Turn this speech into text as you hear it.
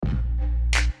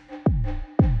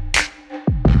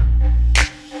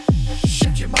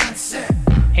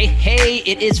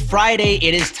everybody. It is Friday.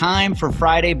 It is time for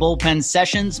Friday Bullpen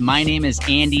Sessions. My name is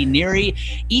Andy Neary.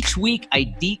 Each week,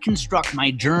 I deconstruct my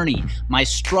journey, my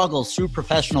struggles through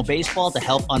professional baseball to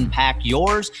help unpack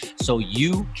yours so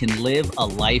you can live a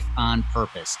life on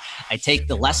purpose. I take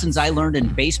the lessons I learned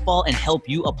in baseball and help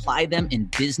you apply them in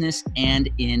business and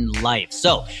in life.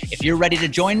 So if you're ready to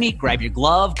join me, grab your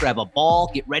glove, grab a ball,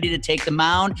 get ready to take the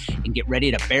mound, and get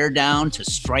ready to bear down to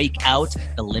strike out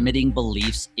the limiting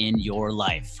beliefs in your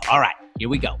life. All right, here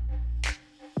we go.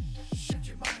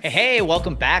 Hey,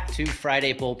 welcome back to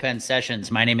Friday Bullpen Sessions.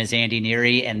 My name is Andy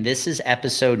Neary, and this is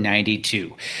episode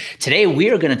 92. Today, we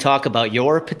are going to talk about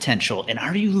your potential, and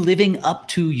are you living up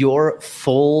to your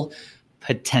full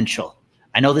potential?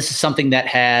 I know this is something that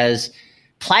has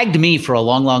plagued me for a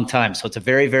long, long time, so it's a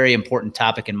very, very important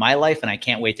topic in my life, and I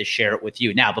can't wait to share it with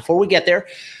you. Now, before we get there,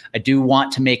 I do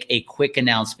want to make a quick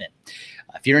announcement.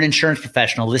 If you're an insurance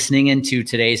professional listening into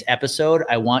today's episode,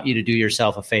 I want you to do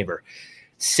yourself a favor.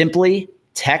 Simply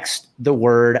text the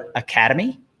word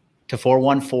Academy to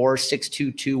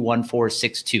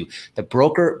 414-622-1462. The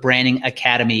Broker Branding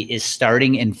Academy is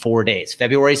starting in 4 days.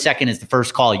 February 2nd is the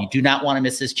first call. You do not want to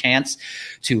miss this chance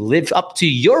to live up to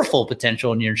your full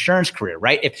potential in your insurance career,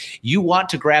 right? If you want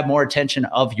to grab more attention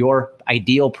of your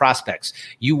ideal prospects,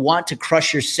 you want to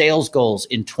crush your sales goals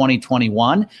in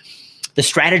 2021, the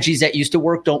strategies that used to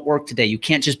work don't work today. You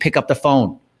can't just pick up the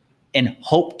phone and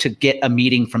hope to get a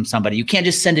meeting from somebody. You can't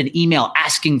just send an email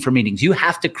asking for meetings. You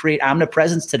have to create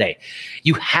omnipresence today.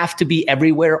 You have to be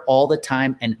everywhere all the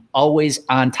time and always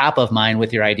on top of mind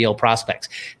with your ideal prospects.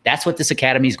 That's what this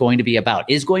academy is going to be about.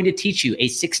 It is going to teach you a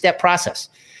 6-step process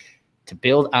to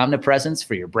build omnipresence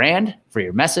for your brand, for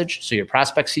your message, so your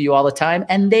prospects see you all the time,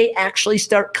 and they actually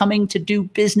start coming to do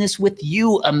business with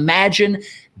you. Imagine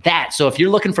that. So if you're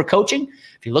looking for coaching,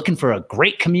 if you're looking for a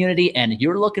great community, and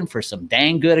you're looking for some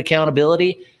dang good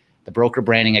accountability, the Broker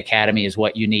Branding Academy is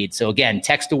what you need. So again,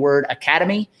 text the word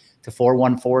Academy to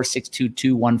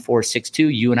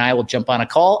 414-622-1462. You and I will jump on a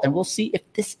call, and we'll see if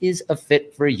this is a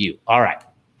fit for you. All right,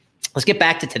 let's get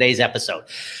back to today's episode.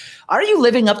 Are you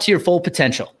living up to your full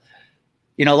potential?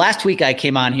 You know, last week I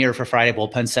came on here for Friday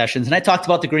Bullpen Sessions, and I talked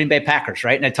about the Green Bay Packers,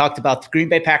 right? And I talked about the Green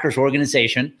Bay Packers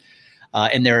organization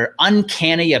and their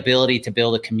uncanny ability to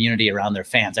build a community around their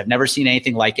fans. I've never seen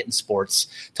anything like it in sports.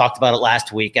 Talked about it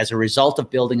last week. As a result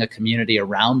of building a community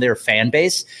around their fan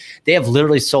base, they have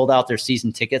literally sold out their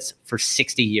season tickets for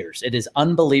 60 years. It is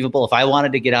unbelievable. If I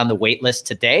wanted to get on the wait list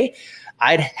today,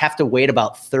 I'd have to wait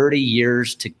about 30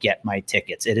 years to get my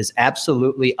tickets. It is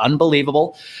absolutely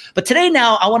unbelievable. But today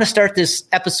now, I want to start this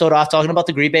episode off talking about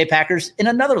the Green Bay Packers in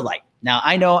another light. Now,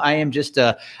 I know I am just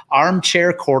an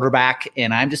armchair quarterback,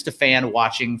 and I'm just a fan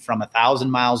watching from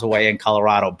 1,000 miles away in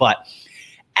Colorado. But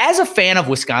as a fan of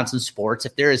Wisconsin sports,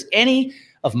 if there is any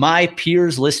of my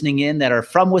peers listening in that are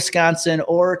from Wisconsin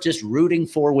or just rooting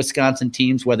for Wisconsin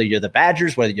teams, whether you're the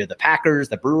Badgers, whether you're the Packers,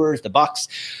 the Brewers, the Bucks,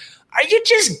 are you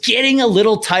just getting a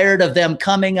little tired of them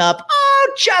coming up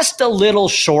just a little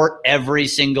short every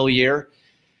single year?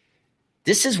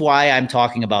 This is why I'm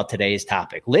talking about today's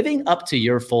topic, living up to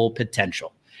your full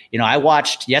potential. You know, I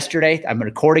watched yesterday, I'm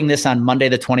recording this on Monday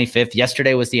the 25th.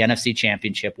 Yesterday was the NFC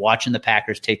Championship, watching the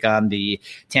Packers take on the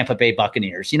Tampa Bay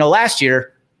Buccaneers. You know, last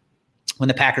year, when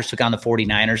the Packers took on the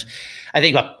 49ers, I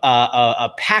think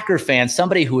a Packer fan,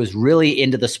 somebody who is really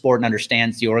into the sport and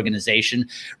understands the organization,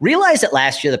 realized that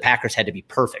last year the Packers had to be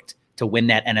perfect to win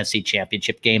that NFC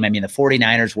Championship game. I mean, the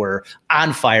 49ers were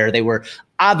on fire. They were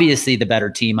obviously the better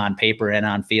team on paper and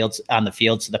on the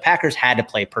field. So the Packers had to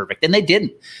play perfect, and they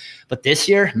didn't. But this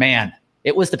year, man,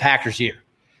 it was the Packers' year.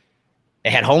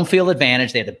 They had home field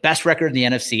advantage. They had the best record in the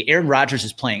NFC. Aaron Rodgers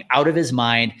is playing out of his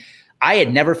mind. I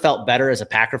had never felt better as a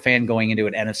Packer fan going into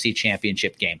an NFC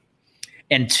Championship game.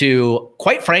 And to,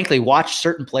 quite frankly, watch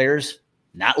certain players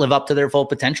not live up to their full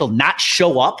potential, not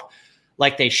show up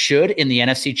like they should in the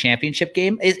NFC Championship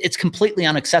game, it's completely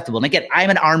unacceptable. And again,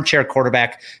 I'm an armchair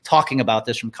quarterback talking about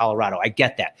this from Colorado. I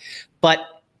get that. But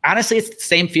honestly, it's the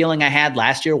same feeling I had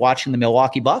last year watching the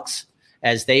Milwaukee Bucks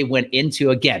as they went into,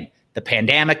 again, the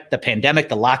pandemic, the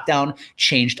lockdown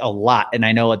changed a lot. And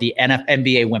I know the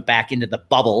NBA went back into the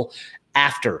bubble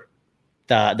after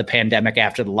the pandemic,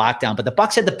 after the lockdown. But the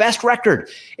Bucks had the best record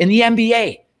in the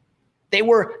NBA. They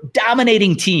were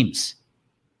dominating teams.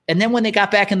 And then when they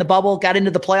got back in the bubble, got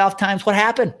into the playoff times, what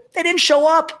happened? They didn't show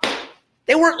up.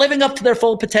 They weren't living up to their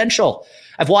full potential.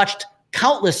 I've watched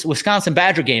countless Wisconsin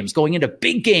Badger games going into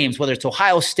big games, whether it's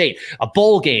Ohio State, a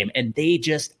bowl game, and they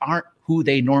just aren't who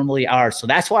they normally are. So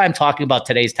that's why I'm talking about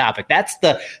today's topic. That's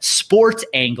the sports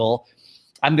angle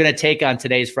I'm going to take on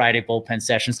today's Friday Bullpen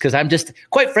Sessions, because I'm just,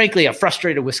 quite frankly, a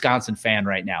frustrated Wisconsin fan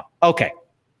right now. Okay.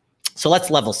 So let's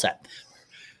level set.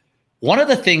 One of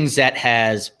the things that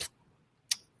has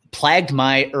plagued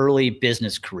my early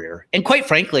business career, and quite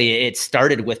frankly, it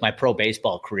started with my pro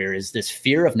baseball career, is this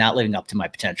fear of not living up to my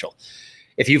potential.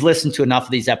 If you've listened to enough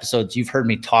of these episodes, you've heard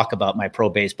me talk about my pro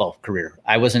baseball career.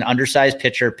 I was an undersized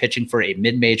pitcher pitching for a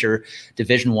mid-major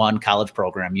Division I college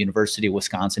program, University of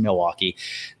Wisconsin-Milwaukee,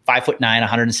 5'9",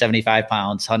 175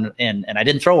 pounds, and I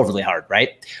didn't throw overly hard, right?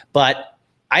 But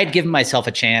I had given myself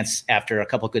a chance after a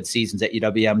couple of good seasons at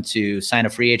UWM to sign a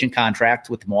free agent contract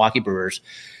with the Milwaukee Brewers,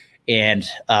 and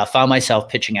found myself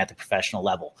pitching at the professional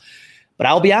level. But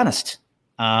I'll be honest,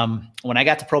 when I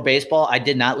got to pro baseball, I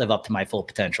did not live up to my full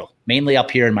potential, mainly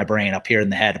up here in my brain, up here in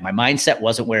the head. My mindset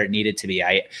wasn't where it needed to be.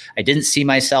 I didn't see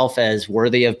myself as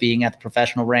worthy of being at the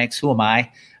professional ranks. Who am I?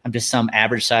 I'm just some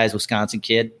average sized Wisconsin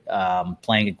kid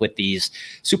playing with these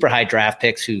super high draft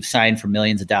picks who signed for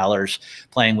millions of dollars,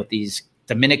 playing with these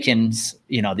Dominicans,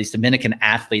 these Dominican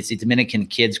athletes, these Dominican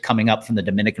kids coming up from the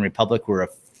Dominican Republic who are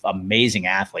amazing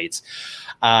athletes.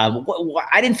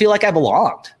 I didn't feel like I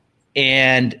belonged.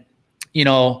 And,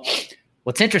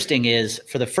 what's interesting is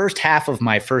for the first half of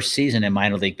my first season in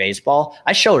minor league baseball,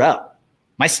 I showed up.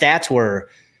 My stats were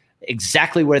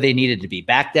exactly where they needed to be.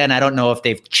 Back then, I don't know if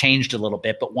they've changed a little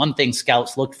bit, but one thing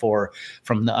scouts looked for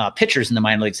from the pitchers in the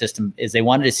minor league system is they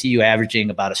wanted to see you averaging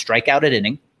about a strikeout an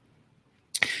inning.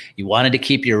 You wanted to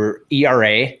keep your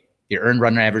ERA, your earned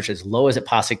run average, as low as it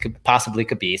possibly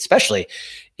could be, especially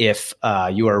if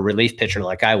you are a relief pitcher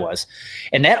like I was.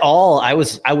 And that all, I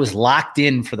was locked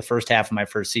in for the first half of my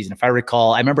first season. If I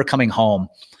recall, I remember coming home.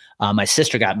 My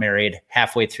sister got married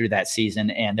halfway through that season,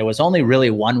 and there was only really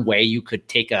one way you could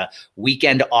take a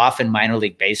weekend off in minor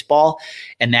league baseball,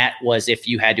 and that was if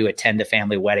you had to attend a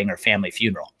family wedding or family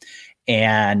funeral,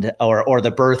 and or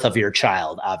the birth of your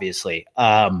child, obviously.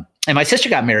 And my sister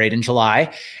got married in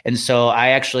July. And so I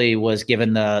actually was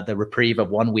given the reprieve of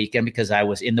one weekend because I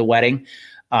was in the wedding.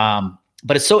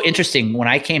 But it's so interesting. When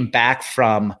I came back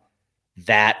from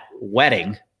that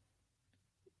wedding,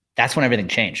 that's when everything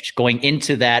changed. Going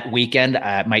into that weekend,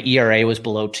 my ERA was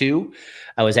below 2.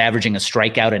 I was averaging a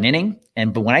strikeout an inning.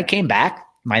 But when I came back,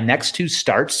 my next 2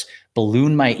 starts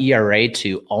ballooned my ERA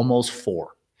to almost 4.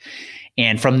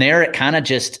 And from there, it kind of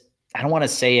just, I don't want to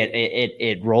say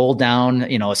it rolled down,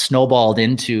 it snowballed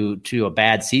into a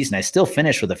bad season. I still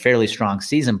finished with a fairly strong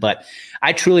season, but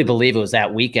I truly believe it was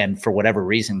that weekend, for whatever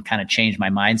reason, kind of changed my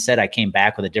mindset. I came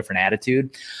back with a different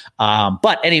attitude.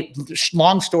 But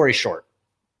long story short,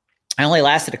 I only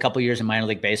lasted a couple of years in minor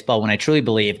league baseball when I truly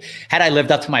believe had I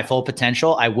lived up to my full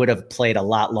potential, I would have played a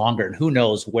lot longer, and who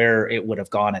knows where it would have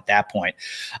gone at that point.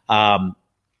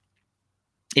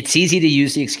 It's easy to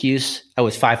use the excuse. I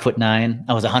was 5'9".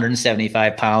 I was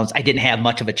 175 pounds. I didn't have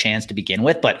much of a chance to begin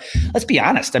with, but let's be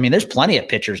honest. I mean, there's plenty of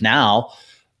pitchers now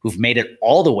who've made it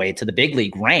all the way to the big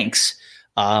league ranks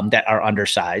that are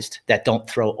undersized, that don't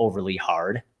throw overly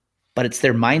hard, but it's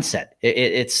their mindset.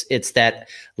 It's that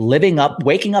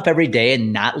waking up every day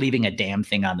and not leaving a damn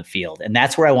thing on the field. And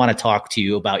that's where I want to talk to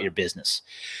you about your business.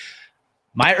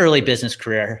 My early business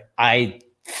career, I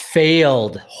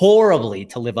failed horribly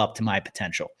to live up to my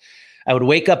potential. I would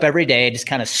wake up every day, just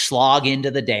kind of slog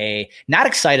into the day, not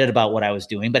excited about what I was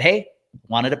doing, but hey,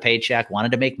 wanted a paycheck,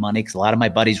 wanted to make money because a lot of my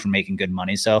buddies were making good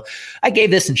money. So I gave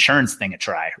this insurance thing a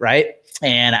try, right?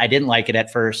 And I didn't like it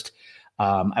at first.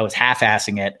 I was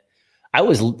half-assing it. I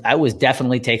was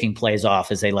definitely taking plays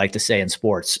off, as they like to say in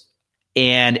sports.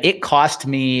 And it cost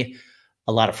me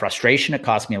a lot of frustration. It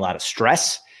cost me a lot of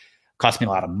stress. Cost me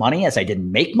a lot of money, as I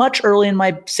didn't make much early in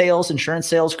my insurance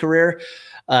sales career,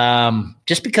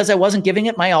 just because I wasn't giving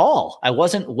it my all. I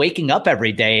wasn't waking up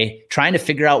every day trying to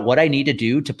figure out what I need to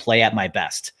do to play at my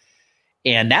best.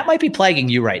 And that might be plaguing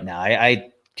you right now.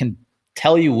 I can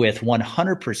tell you with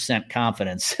 100%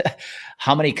 confidence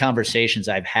how many conversations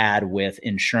I've had with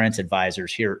insurance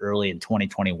advisors here early in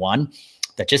 2021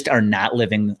 that just are not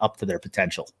living up to their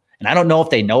potential. And I don't know if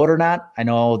they know it or not. I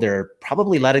know they're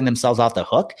probably letting themselves off the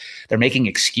hook. They're making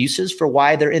excuses for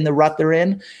why they're in the rut they're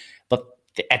in. But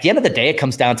at the end of the day, it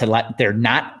comes down to they're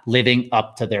not living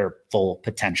up to their full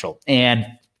potential. And,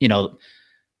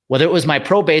 whether it was my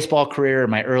pro baseball career or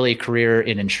my early career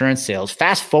in insurance sales,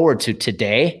 fast forward to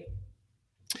today,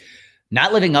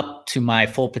 not living up to my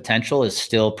full potential is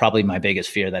still probably my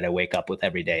biggest fear that I wake up with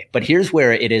every day. But here's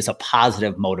where it is a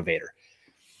positive motivator.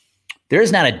 There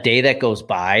is not a day that goes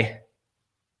by,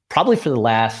 probably for the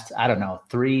last,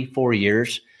 3-4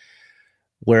 years,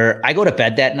 where I go to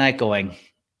bed that night going,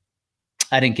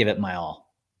 I didn't give it my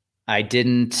all. I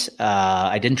didn't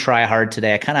try hard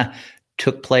today. I kind of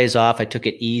took plays off. I took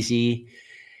it easy.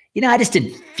 I just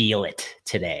didn't feel it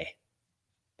today.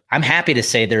 I'm happy to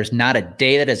say there's not a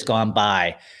day that has gone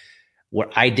by where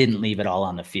I didn't leave it all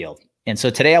on the field. And so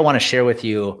today I want to share with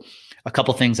you a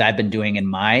couple things I've been doing in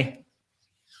my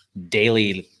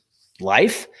daily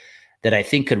life that I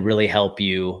think could really help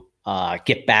you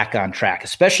get back on track,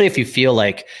 especially if you feel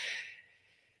like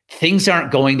things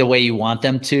aren't going the way you want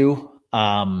them to.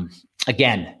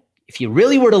 Again, if you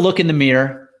really were to look in the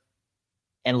mirror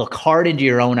and look hard into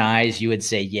your own eyes, you would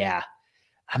say, yeah,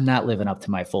 I'm not living up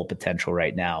to my full potential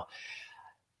right now.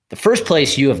 The first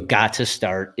place you have got to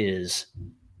start is,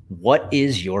 what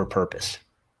is your purpose?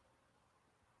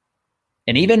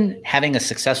 And even having a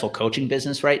successful coaching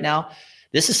business right now,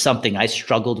 this is something I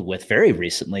struggled with very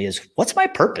recently is, what's my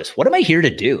purpose? What am I here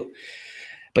to do?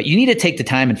 But you need to take the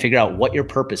time and figure out what your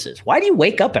purpose is. Why do you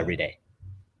wake up every day?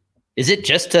 Is it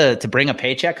just to bring a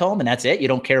paycheck home and that's it? You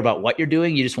don't care about what you're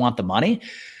doing. You just want the money?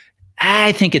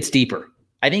 I think it's deeper.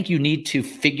 I think you need to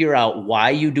figure out why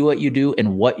you do what you do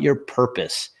and what your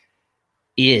purpose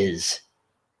is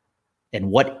and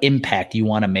what impact you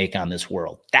want to make on this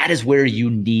world. That is where you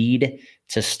need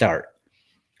to start.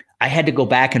 I had to go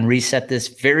back and reset this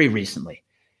very recently.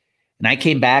 And I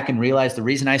came back and realized the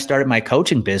reason I started my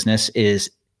coaching business is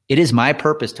it is my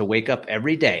purpose to wake up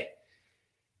every day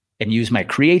and use my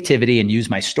creativity and use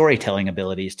my storytelling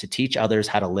abilities to teach others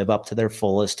how to live up to their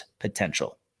fullest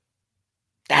potential.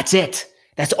 That's it.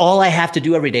 That's all I have to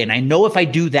do every day. And I know if I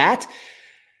do that,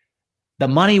 the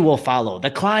money will follow, the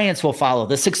clients will follow,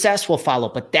 the success will follow,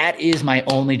 but that is my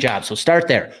only job. So start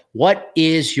there. What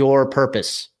is your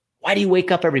purpose? Why do you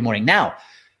wake up every morning? Now,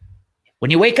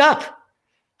 when you wake up,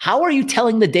 how are you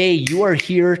telling the day you are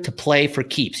here to play for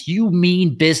keeps? You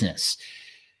mean business.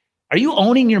 Are you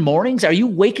owning your mornings? Are you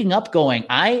waking up going,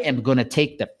 I am going to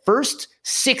take the first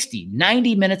 60,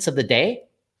 90 minutes of the day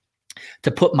to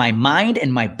put my mind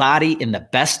and my body in the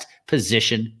best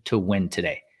position to win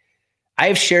today? I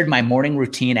have shared my morning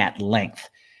routine at length,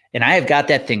 and I have got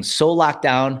that thing so locked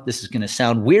down. This is going to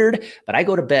sound weird, but I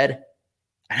go to bed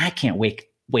and I can't wait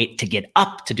to get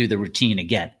up to do the routine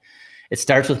again. It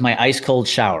starts with my ice cold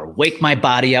shower, wake my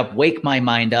body up, wake my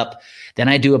mind up. Then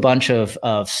I do a bunch of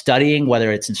studying,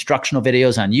 whether it's instructional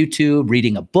videos on YouTube,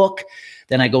 reading a book.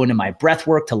 Then I go into my breath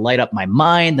work to light up my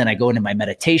mind. Then I go into my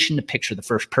meditation to picture the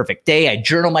first perfect day. I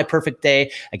journal my perfect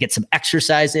day. I get some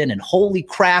exercise in, and holy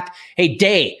crap, hey,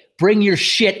 day, bring your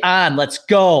shit on. Let's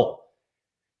go.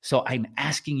 So I'm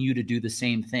asking you to do the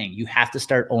same thing. You have to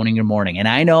start owning your morning. And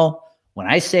I know when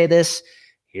I say this,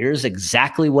 here's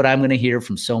exactly what I'm going to hear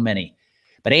from so many.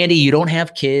 But Andy, you don't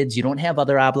have kids. You don't have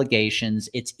other obligations.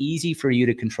 It's easy for you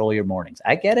to control your mornings.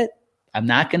 I get it. I'm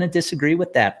not going to disagree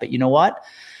with that. But you know what?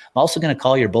 I'm also going to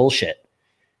call your bullshit.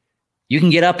 You can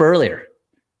get up earlier.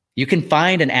 You can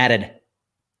find an added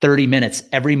 30 minutes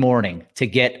every morning to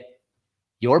get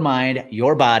your mind,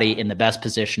 your body in the best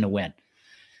position to win.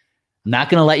 I'm not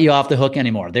going to let you off the hook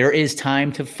anymore. There is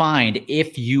time to find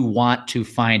if you want to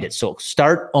find it. So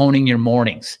start owning your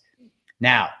mornings.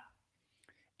 Now,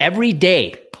 every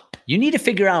day, you need to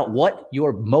figure out what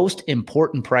your most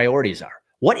important priorities are.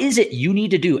 What is it you need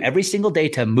to do every single day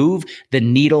to move the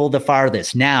needle the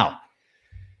farthest? Now,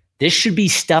 this should be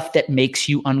stuff that makes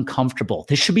you uncomfortable.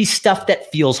 This should be stuff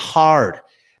that feels hard.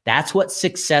 That's what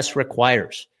success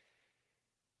requires.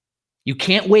 You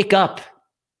can't wake up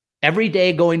every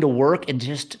day going to work and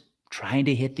just trying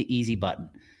to hit the easy button.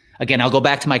 Again, I'll go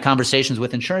back to my conversations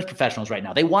with insurance professionals right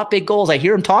now. They want big goals. I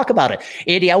hear them talk about it.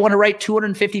 Andy, I want to write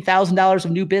 $250,000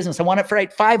 of new business. I want to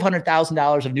write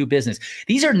 $500,000 of new business.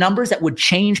 These are numbers that would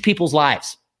change people's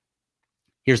lives.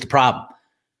 Here's the problem.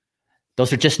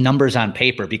 Those are just numbers on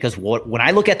paper, because when I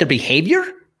look at their behavior,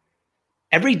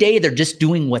 every day they're just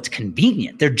doing what's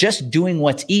convenient. They're just doing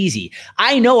what's easy.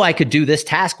 I know I could do this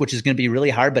task, which is going to be really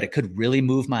hard, but it could really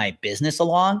move my business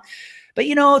along. But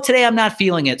today I'm not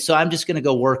feeling it, so I'm just going to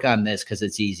go work on this because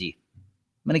it's easy.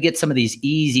 I'm going to get some of these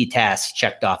easy tasks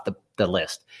checked off the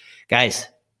list. Guys,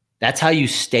 that's how you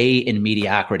stay in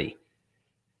mediocrity.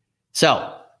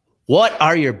 So, what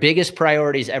are your biggest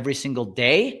priorities every single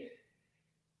day?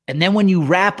 And then when you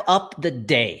wrap up the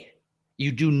day,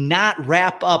 you do not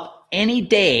wrap up any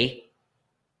day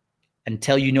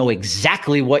until you know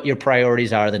exactly what your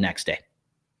priorities are the next day.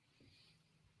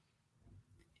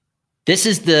 This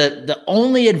is the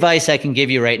only advice I can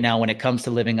give you right now when it comes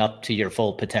to living up to your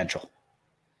full potential.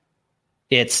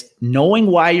 It's knowing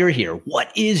why you're here.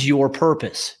 What is your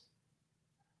purpose?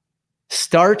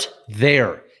 Start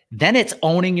there. Then it's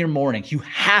owning your morning. You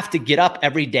have to get up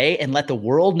every day and let the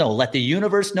world know, let the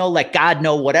universe know, let God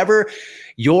know, whatever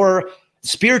your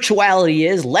spirituality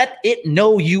is, let it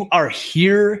know you are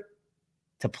here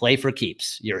to play for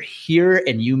keeps. You're here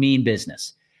and you mean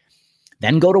business.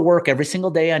 Then go to work every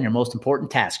single day on your most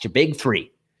important tasks, your big 3.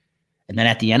 And then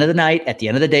at the end of the night, at the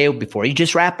end of the day, before you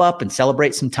just wrap up and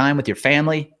celebrate some time with your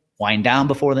family, wind down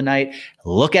before the night,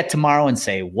 look at tomorrow and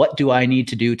say, what do I need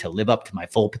to do to live up to my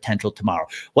full potential tomorrow?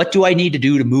 What do I need to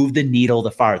do to move the needle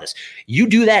the farthest? You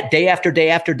do that day after day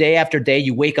after day after day.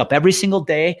 You wake up every single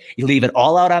day. You leave it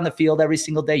all out on the field every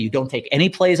single day. You don't take any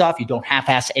plays off. You don't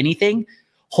half-ass anything.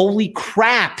 Holy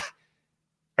crap.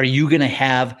 Are you going to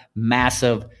have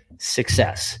massive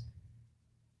success?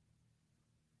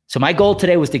 So my goal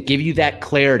today was to give you that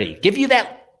clarity, give you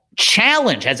that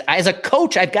challenge. As a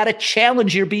coach, I've got to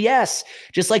challenge your BS,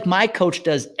 just like my coach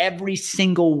does every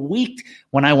single week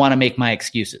when I want to make my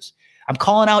excuses. I'm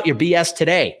calling out your BS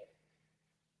today.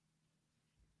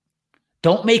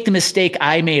 Don't make the mistake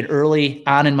I made early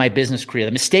on in my business career,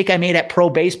 the mistake I made at pro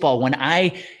baseball when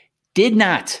I did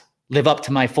not live up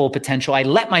to my full potential. I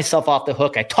let myself off the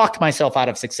hook. I talked myself out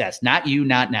of success. Not you,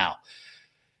 not now.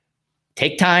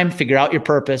 Take time, figure out your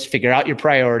purpose, figure out your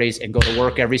priorities, and go to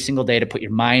work every single day to put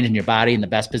your mind and your body in the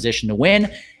best position to win.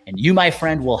 And you, my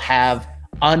friend, will have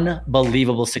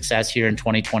unbelievable success here in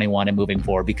 2021 and moving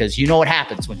forward, because you know what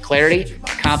happens when clarity,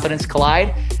 confidence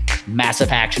collide,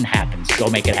 massive action happens. Go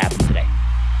make it happen today.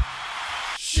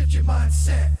 Shift your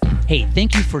mindset. Hey,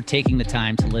 thank you for taking the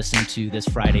time to listen to this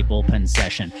Friday bullpen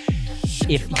session.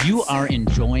 If you are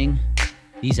enjoying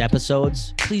these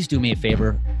episodes, please do me a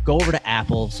favor. Go over to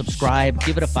Apple, subscribe,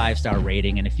 give it a 5-star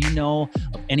rating. And if you know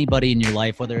of anybody in your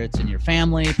life, whether it's in your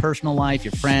family, personal life,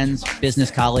 your friends,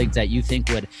 business colleagues that you think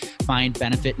would find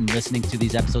benefit in listening to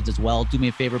these episodes as well, do me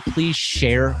a favor. Please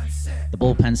share the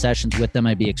bullpen sessions with them.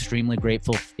 I'd be extremely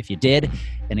grateful if you did.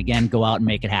 And again, go out and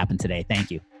make it happen today. Thank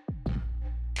you.